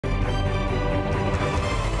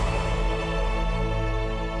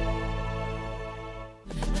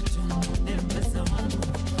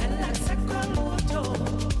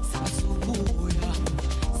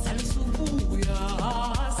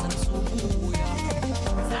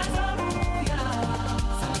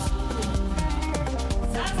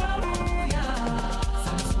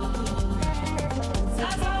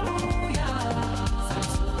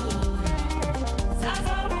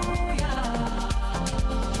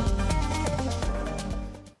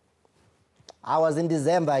I was in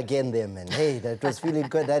December again there, man. Hey, that was feeling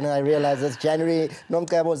good. Then I realized it's January.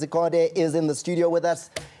 Nomcebo Zikode is in the studio with us.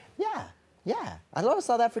 Yeah. A lot of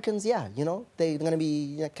South Africans, they're going to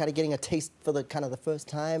be kind of getting a taste for the first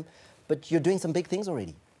time. But you're doing some big things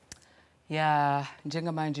already. Yeah,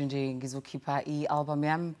 njengamanje nje ngizokhipha i-album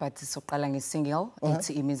yami but soqala nge-single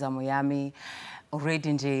ethi imizamo yami.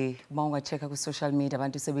 Already nje mawunga-check ku-social media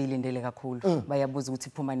abantu sebeyilindele kakhulu bayabuza ukuthi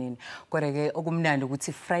iphuma nini. Kodwa ke okumnandi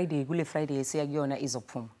ukuthi kule Friday esiyakuyona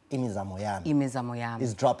izophuma. Imizamo yami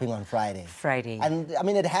is dropping on Friday. And I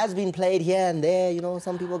mean, it has been played here and there.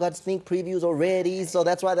 Some people got sneak previews already, so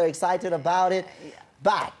that's why they're excited about it.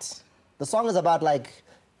 But the song is about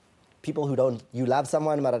people who you love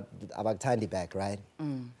someone, but about tiny back, right?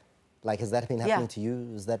 Like, has that been happening to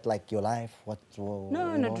you? Is that like your life?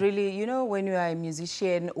 No, not really. When you are a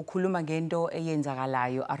musician, ukhuluma ngento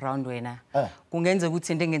eyenzakalayo around wena. Kungenza ukuthi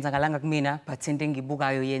into engenzakalanga kumina, but into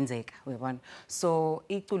engibukayo yenzeka, uyabona. So,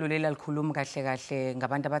 iculo lela likhuluma kahle kahle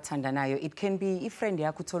ngabantu abathandanayo. It can be friend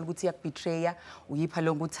yakho uthola ukuthi yakubetray, uyipha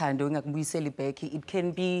lonke uthando ingakubuyiseli back. It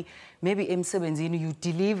can be maybe emsebenzini you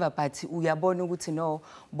deliver but uyabona ukuthi no,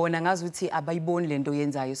 bona ngazi ukuthi abayiboni lento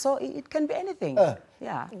yenzayo. So, it can be anything.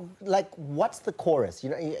 Yeah. Like, what's the chorus?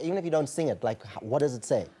 Even if you don't sing it, like, what does it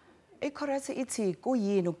say? Chorus ithi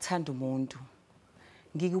kuyini ukuthanda umuntu.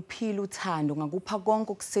 Ngikuphila uthando ngakupha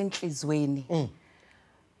konke okusenhlizweni.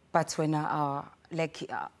 But wena like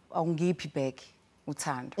awungiphi back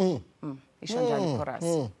uthando. Isho njalo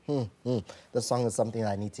chorus. The song is something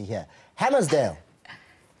I need to hear. Hammersdale.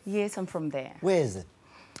 Yes, I'm from there. Where is it?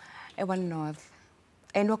 Ewan North.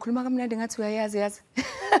 And wakhuluma kamnandi ngathi uyayazi.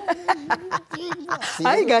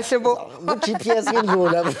 Hayi kahle bo. GPS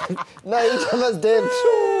ngindlula. No, it's Hammersdale.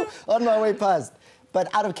 On my way past.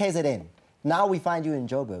 But out of KZN, now we find you in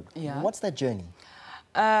Joburg. Yeah. What's that journey?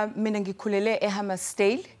 Mina ngikhulele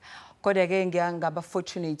eHammersdale. Kodwa ke ngiyangaba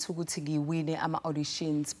fortunate ukuthi ngiwine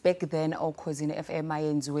ama-auditions. Back then Okhosini FM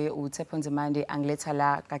ayenziwe uThepho angiletha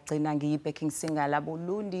la kagcina ngiyi-backing singer labo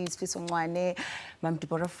Lundi, Sifiso Ncwane, Mam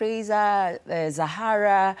Deborah Fraser,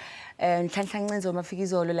 Zahara, Nhlanhla Ncenzo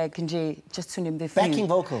Mafikizolo, like nje, just to name the few. Backing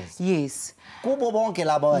vocals? Yes. Kubo bonke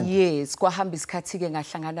labo? Yes. Kwahamba isikhathi ke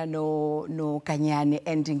ngahlangana no Kanyane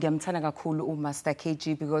and ngiyamthanda kakhulu uMaster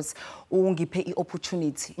KG because ungiphe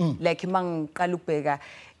i-opportunity. Like mangiqala ukubheka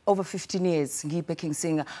over 15 years ngiyi-backing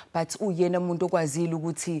singer but uyena umuntu okwazile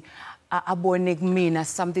ukuthi abone kumina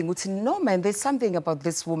something ukuthi no man, there's something about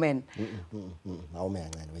this woman.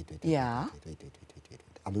 Wait. Yeah.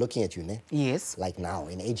 I'm looking at you, ne? Yes. Like now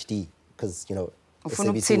in HD because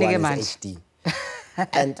SABC One is HD.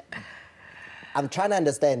 And I'm trying to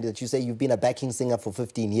understand that you say you've been a backing singer for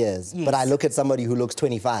 15 years, but I look at somebody who looks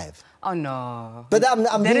 25. Oh no. But I'm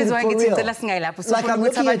that is why for real. Like I'm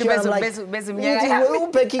looking at you, I'm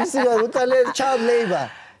like, backing singer, child labor.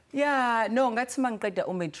 Yeah, no, ngathi mangiqeda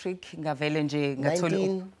umatric ngavele nje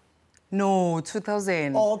 19? No,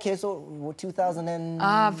 2000. Oh, okay, so 2000 and...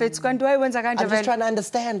 Fethu kanti wayenza kanje I'm just trying to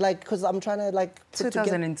understand, like, because I'm trying to, like...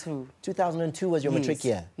 2002. 2002 was your matric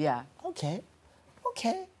year? Yeah. Okay.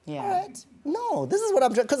 Yeah. All right. No, this is what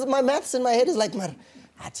I'm trying... Because my maths in my head is like,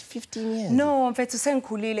 that's 15 years. No, mfethu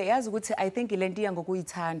sengikhulile. Yazi ukuthi I think lento iya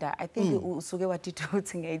ngokuyithanda. I think usuke watitha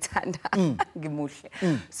ukuthi ngiyithanda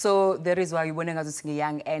ngimuhle. So there is why ubone ngathi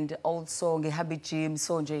ngiyoung and also ngihamba gym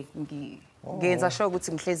so nje ngenza sure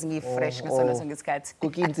ukuthi ngihlezi ngifresh ngasona sonke isikhathi.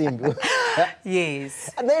 Kukinzimbi.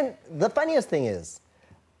 Yes. And then the funniest thing is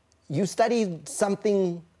you studied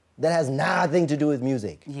something that has nothing to do with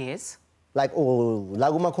music. Yes. Like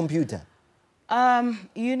laguma computer.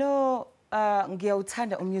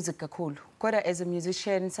 Ngiyawuthanda music kakhulu. Kodwa as a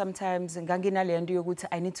musician sometimes nganginalento yokuthi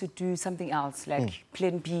I need to do something else like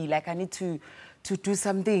plan B, like I need to do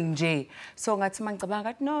something nje. So ngathi mangicabanga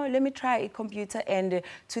ngathi no, let me try a computer and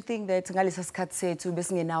to think that ngalesa sikhathi sethu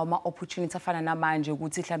besingenawo ama opportunity afana namanje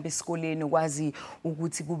ukuthi mhlambe esikoleni ukwazi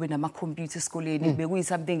ukuthi kube nama computer esikoleni bekuyi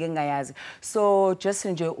something engayazi. So just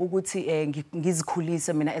nje ukuthi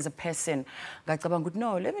ngizikhulise mina as a person ngacabanga ukuthi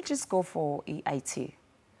no, let me just go for IT.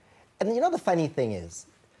 And the funny thing is,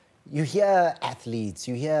 you hear athletes,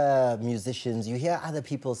 you hear musicians, you hear other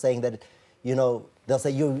people saying that, they'll say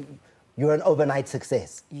you're an overnight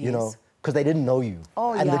success, because they didn't know you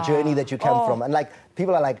and the journey that you come from. And like,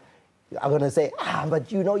 people are like, I'm going to say,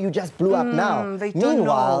 but you just blew up now. They don't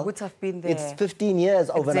know what I've been there. It's 15 years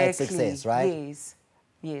overnight success, right?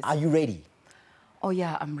 Yes. Are you ready? Oh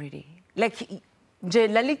yeah, I'm ready. Like, nje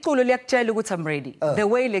laliculo liyakutshela ukuthi I'm ready. The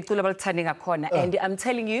way leculo abalithande ngakhona and I'm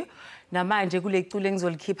telling you namanje kule culo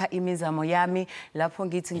engizolikhipha imizamo yami lapho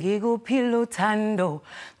ngithi ngikuphila uthando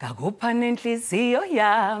ngakupha nenhliziyo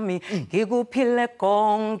yami ngikuphile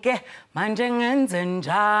konke manje ngenze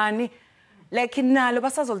njani. Like nalo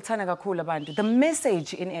basazolithanda kakhulu abantu. The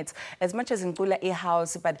message in it, as much as ngicula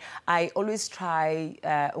e-house, but I always try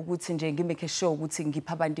ukuthi nje ngimake sure ukuthi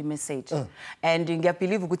ngipha abantu message. And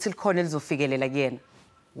ngiyabelieve ukuthi likhona elizofikelela kuyena.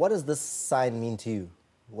 What does this sign mean to you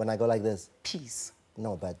when I go like this? Peace.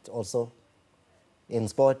 No, but also in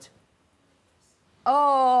sport.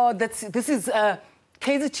 Oh, this is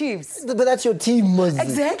Kaizer Chiefs. But that's your team, Moses.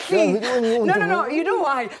 Exactly. No. You know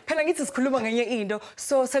why? Phela ngithi sikhuluma ngenye into,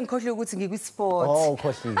 so sengikhohle ukuthi ngikwi-sport. Oh,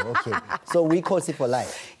 Koshi, okay. So we Kosi for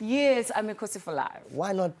life. Yes, I'm a Kosi for life.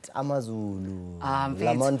 Why not Amazulu,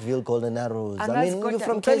 Lamontville Golden Arrows? I mean, you're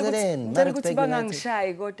from KZN. Ngicela ukuthi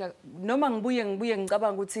bangangishayi kodwa noma ngibuye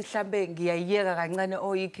ngicabanga ukuthi mhlambe ngiyayiyeka kancane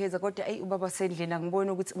iKaizer kodwa ubaba sendlini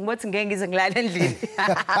angibona ukuthi ngibothi ngeke ngize ngilala endlini.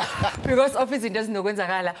 Because of izinto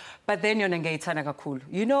ezinokwenzakala, but then yona ngiyayithanda kakhulu.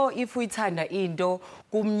 You know, if we uyithanda into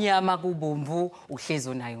kumnyama kubomvu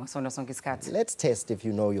uhlezo nayo ngasona sonke isikhathi. Let's test if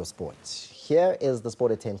you know your sport. Here is the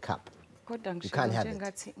Sport at 10 cup. You can't have it.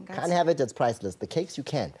 Can't have it, it's priceless. The cakes you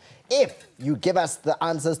can, if you give us the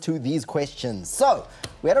answers to these questions. So,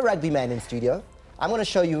 we had a rugby man in studio. I'm going to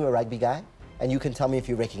show you a rugby guy, and you can tell me if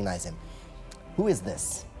you recognize him. Who is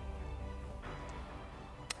this?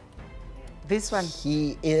 This one.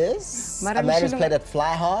 He is a man who's played at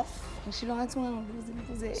fly half. So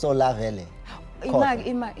Lavele.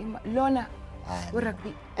 Lona.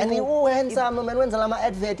 Rugby. And he handsome man wenza lama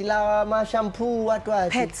advert la ma shampoo what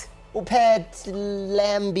Pet. Pat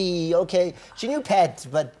Lambie. Okay. She knew Pat,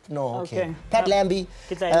 but no, okay. Pat Lambie.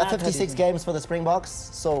 56 games for the Springboks,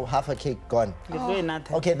 so half a cake gone.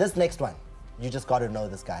 Okay, this next one. You just got to know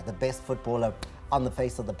this guy. The best footballer on the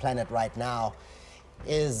face of the planet right now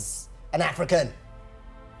is an African.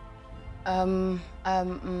 I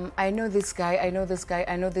know this guy.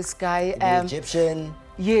 Egyptian.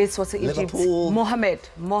 Yes, what's it? Egypt?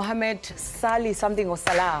 Mohamed Salih something or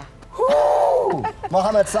Salah.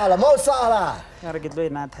 Mohamed Salah, Mo Salah.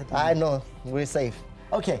 I know, we're safe.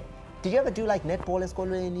 Okay, did you ever do like netball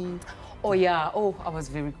eskolweni? Oh yeah, I was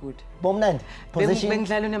very good. Bomnand, position?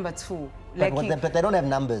 Bengidlala number 2. But they don't have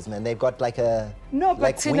numbers, man. They've got like a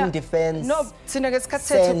wing defense. No, center.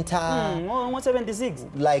 76.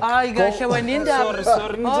 Like goal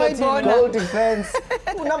defense.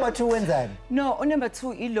 Number 2 wins that. No, number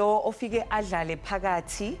 2 ilo ofike adlale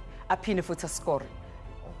phakathi aphinde futhi score.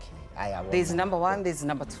 Okay. There's number 1, there's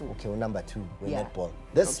number 2. Okay, well, number 2 with netball.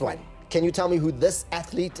 This one. Can you tell me who this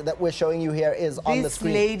athlete that we're showing you here is on the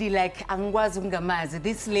screen? This lady, like angwazi ungamazi.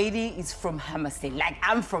 This lady is from Hammersmith. Like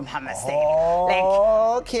I'm from Hammersmith.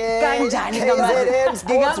 Okay. KZN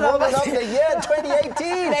Sports Woman of the Year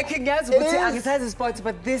 2018. Like ngazi sports,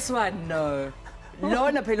 but this one no.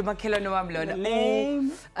 Lona phela umakhelwane wami lona.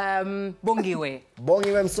 Name? Bongiwe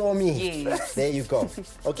Msomi. Yes. There you go.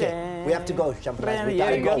 Okay, we have to go. Champagne. We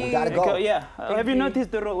gotta go. Okay, yeah. Have you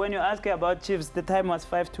noticed when you ask about Chiefs, the time was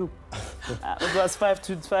 5-2. It was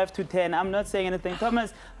 5-10. I'm not saying anything.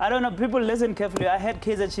 Thomas, I don't know. People listen carefully. I had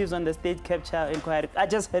Kaizer Chiefs on the state capture inquiry. I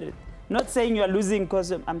just heard it. Not saying you are losing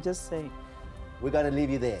because I'm just saying. We're gonna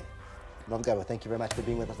leave you there. Nomcebo, thank you very much for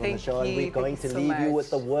being with us on the show. And we're going to so leave you much.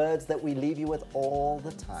 with the words that we leave you with all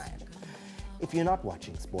the time. If you're not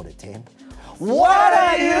watching Sport at 10, what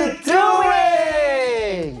are you